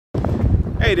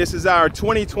Okay, this is our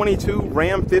 2022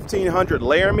 Ram 1500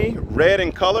 Laramie, red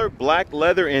in color, black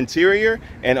leather interior,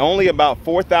 and only about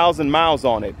 4,000 miles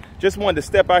on it. Just wanted to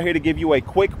step out here to give you a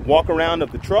quick walk around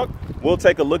of the truck. We'll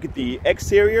take a look at the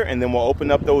exterior and then we'll open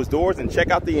up those doors and check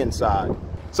out the inside.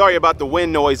 Sorry about the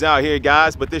wind noise out here,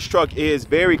 guys, but this truck is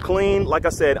very clean. Like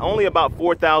I said, only about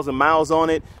 4,000 miles on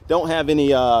it. Don't have any,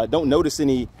 don't notice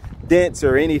any dents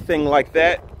or anything like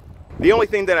that. The only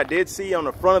thing that I did see on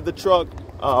the front of the truck,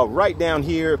 right down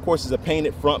here, of course, is a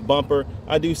painted front bumper.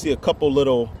 I do see a couple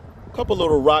little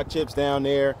rock chips down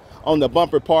there on the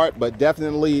bumper part, but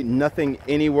definitely nothing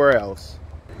anywhere else.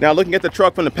 Now, looking at the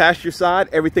truck from the passenger side,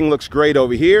 everything looks great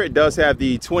over here. It does have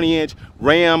the 20-inch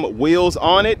Ram wheels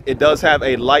on it. It does have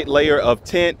a light layer of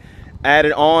tint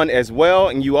added on as well,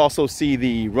 and you also see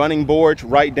the running boards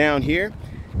right down here.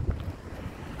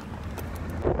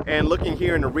 And looking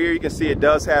here in the rear, you can see it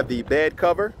does have the bed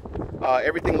cover.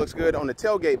 Everything looks good on the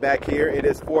tailgate back here. It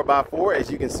is 4x4, as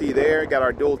you can see there. Got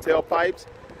our dual tailpipes.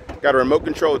 Got a remote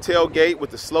control tailgate with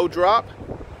the slow drop.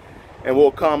 And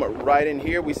we'll come right in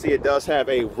here. We see it does have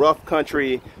a rough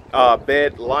country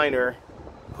bed liner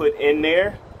put in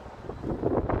there.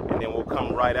 And then we'll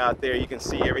come right out there. You can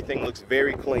see everything looks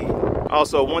very clean.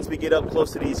 Also, once we get up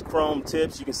close to these chrome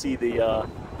tips, you can see the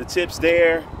tips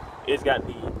there. It's got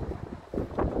the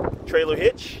trailer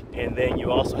hitch, and then you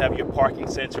also have your parking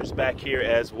sensors back here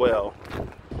as well.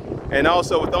 And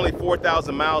also, with only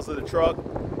 4,000 miles of the truck,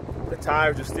 the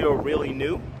tires are still really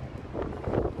new.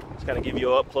 Just kind of give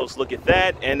you an up close look at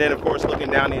that. And then, of course,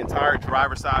 looking down the entire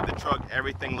driver's side of the truck,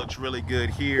 everything looks really good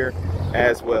here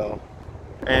as well.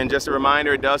 And just a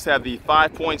reminder, it does have the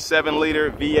 5.7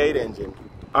 liter V8 engine.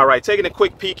 All right, taking a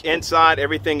quick peek inside,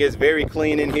 everything is very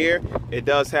clean in here. It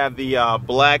does have the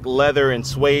black leather and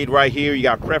suede right here. You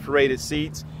got perforated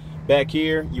seats back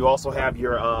here. You also have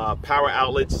your power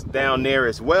outlets down there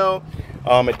as well.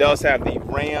 It does have the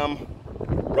Ram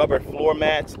rubber floor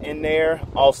mats in there.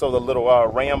 Also the little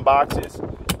Ram boxes,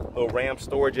 little Ram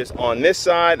storages on this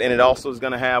side. And it also is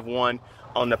gonna have one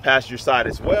on the passenger side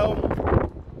as well.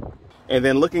 And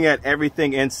then looking at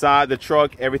everything inside the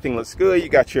truck, everything looks good. You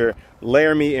got your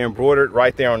Laramie embroidered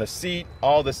right there on the seat.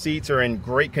 All the seats are in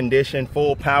great condition,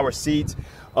 full power seats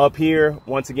up here.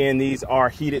 Once again, these are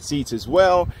heated seats as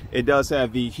well. It does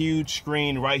have the huge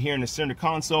screen right here in the center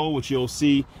console, which you'll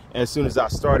see as soon as I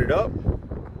start it up.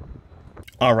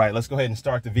 All right, let's go ahead and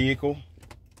start the vehicle.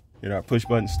 Hit our push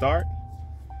button start.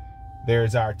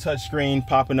 There's our touch screen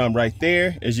popping up right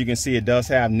there. As you can see, it does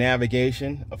have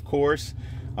navigation, of course.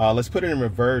 Let's put it in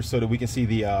reverse so that we can see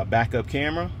the backup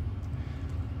camera.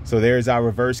 So there's our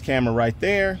reverse camera right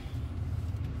there.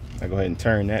 I'll go ahead and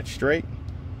turn that straight.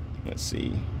 Let's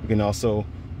see. We can also,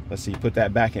 let's see, put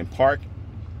that back in park.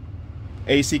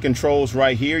 AC controls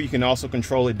right here. You can also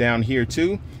control it down here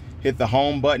too. Hit the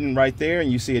home button right there,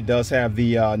 and you see it does have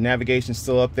the navigation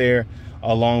still up there,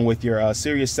 along with your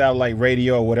Sirius satellite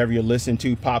radio or whatever you're listening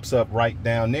to pops up right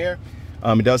down there.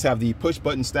 It does have the push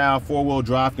button style 4-wheel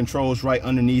drive controls right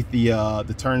underneath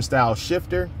the turnstile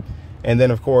shifter. And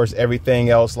then, of course, everything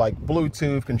else like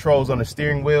Bluetooth controls on the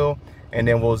steering wheel. And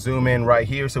then we'll zoom in right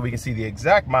here so we can see the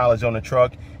exact mileage on the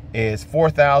truck is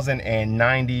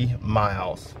 4,090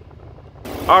 miles.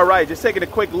 All right, just taking a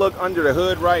quick look under the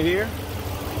hood right here.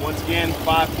 Once again,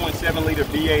 5.7 liter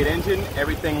V8 engine.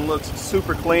 Everything looks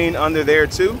super clean under there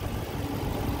too.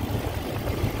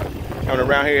 Coming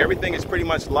around here, everything is pretty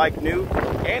much like new.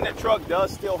 And the truck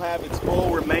does still have its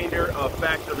full remainder of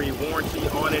factory warranty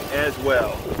on it as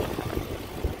well.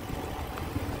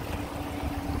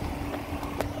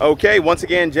 Okay, once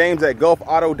again, James at Gulf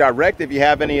Auto Direct. If you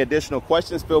have any additional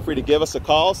questions, feel free to give us a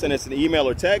call, send us an email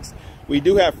or text. We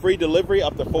do have free delivery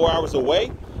up to 4 hours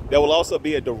away. There will also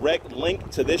be a direct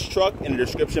link to this truck in the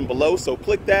description below, so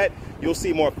click that. You'll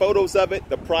see more photos of it,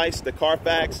 the price, the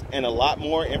Carfax, and a lot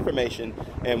more information.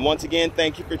 And once again,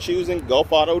 thank you for choosing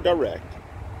Gulf Auto Direct.